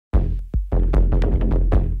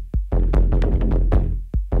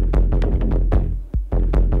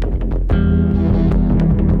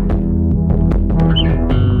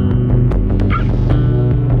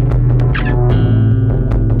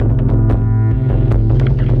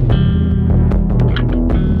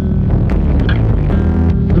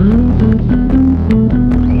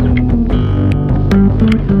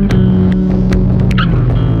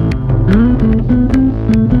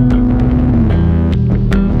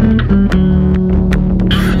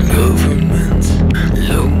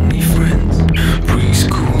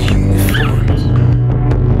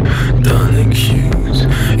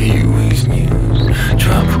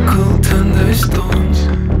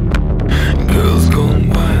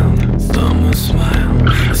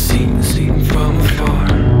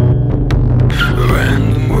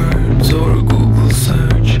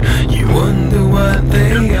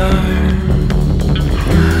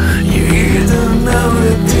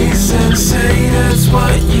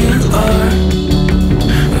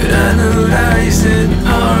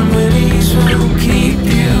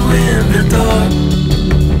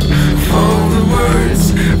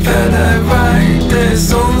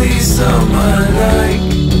some I like.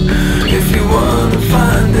 If you wanna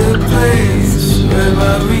find a place where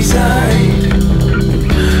I reside,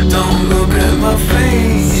 don't look at my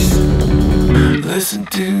face, listen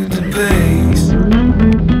to the bass.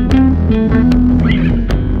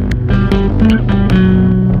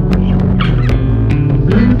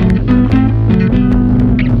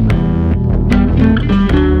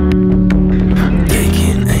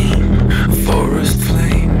 Taking aim, forest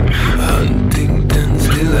flame, Huntington's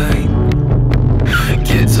delight.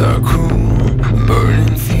 Kids are cruel,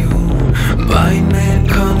 burning fuel, blind men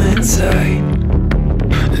come inside.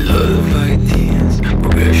 Lot of ideas,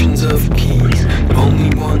 progressions of keys,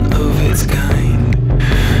 only one of its kind.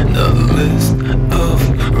 Not a list of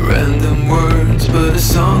random words, but a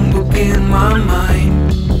songbook in my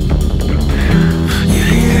mind. You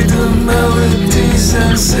hear the melodies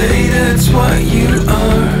and say that's what you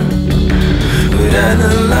are, but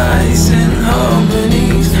analyzing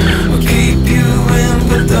harmonies will keep you in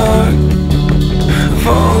the dark. Of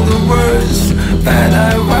all the words that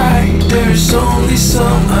I write, there's only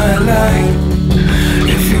some I like.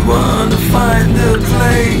 If you wanna find a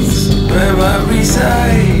place where I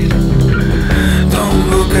reside, don't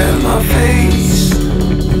look at my face,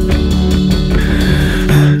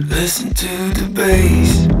 listen to the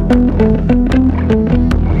bass.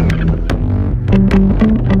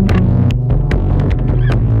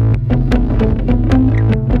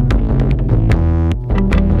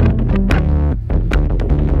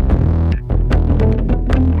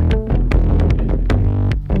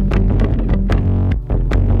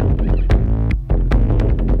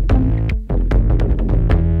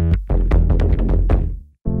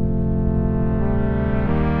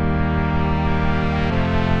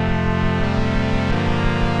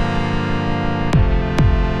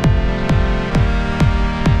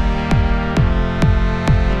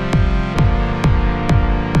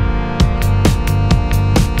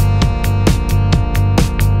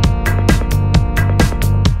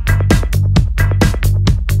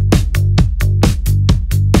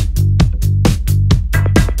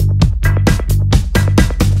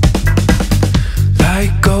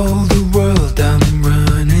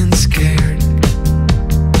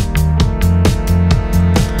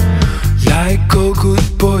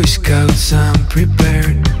 I'm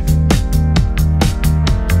prepared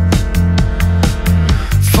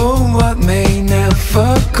for what may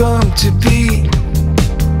never come to be.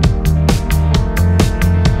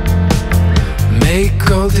 Make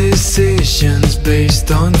all decisions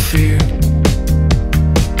based on fear.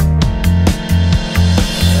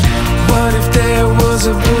 What if there was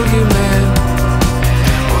a boogeyman?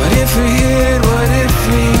 What if we hid? What if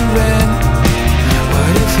we ran?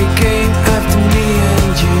 What if he came after me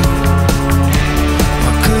and you?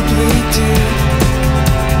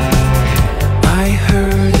 I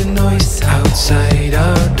heard a noise outside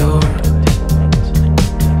our door.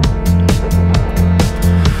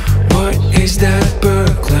 What is that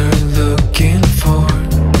burglar looking for?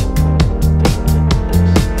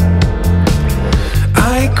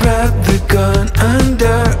 I grabbed the gun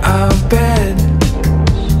under our bed.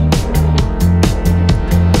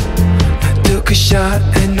 I took a shot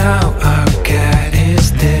and now our cat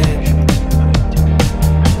is dead.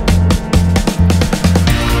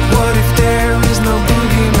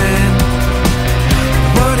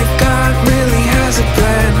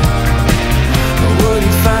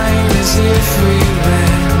 If we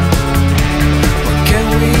ran, what can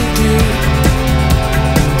we do?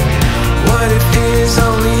 What if it's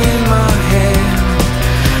only in my head?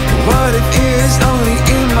 What if it's only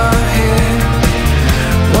in my head?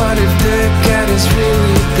 What if the cat is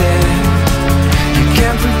really dead? You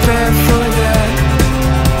can't prepare for that.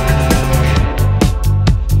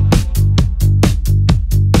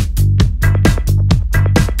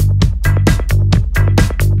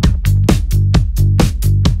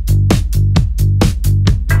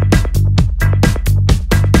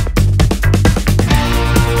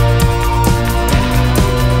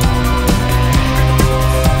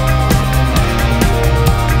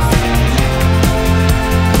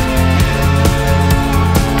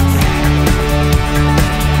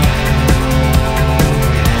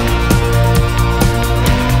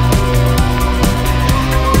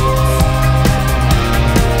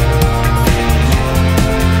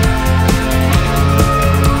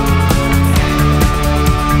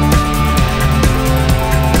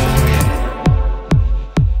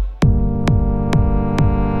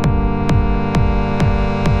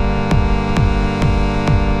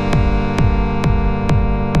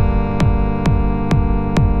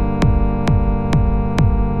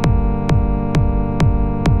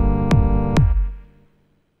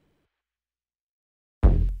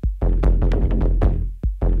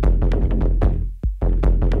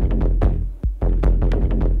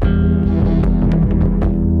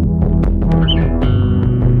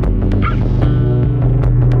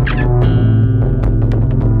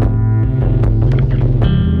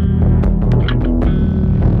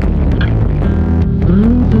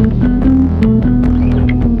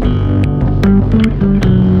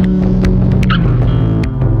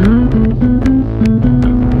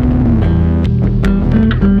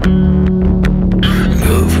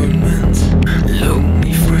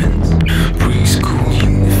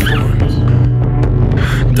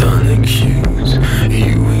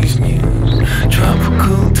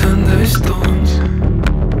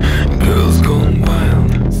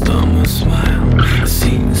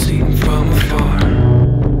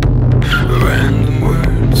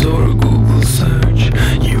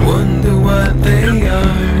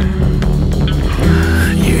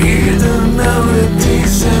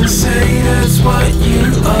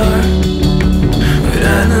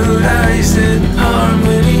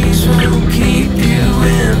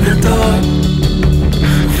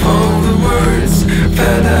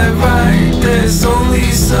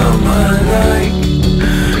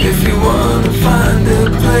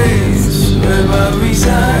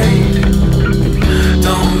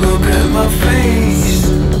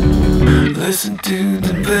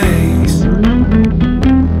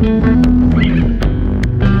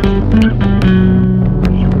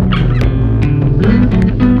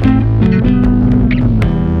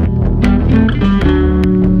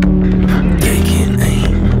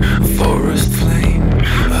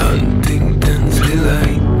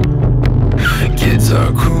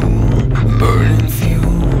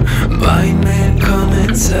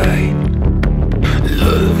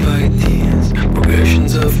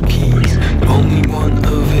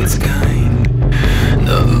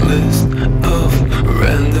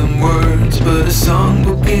 but a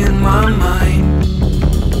songbook in my mind.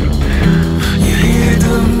 You hear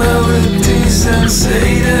the melodies and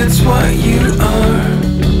say that's what you are,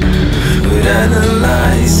 but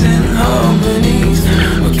analyzing harmonies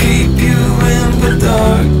will keep you in the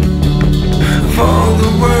dark. Of all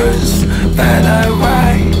the words that I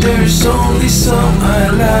write, there's only some I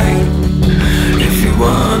like. If you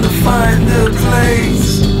wanna find the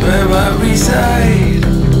place where I reside,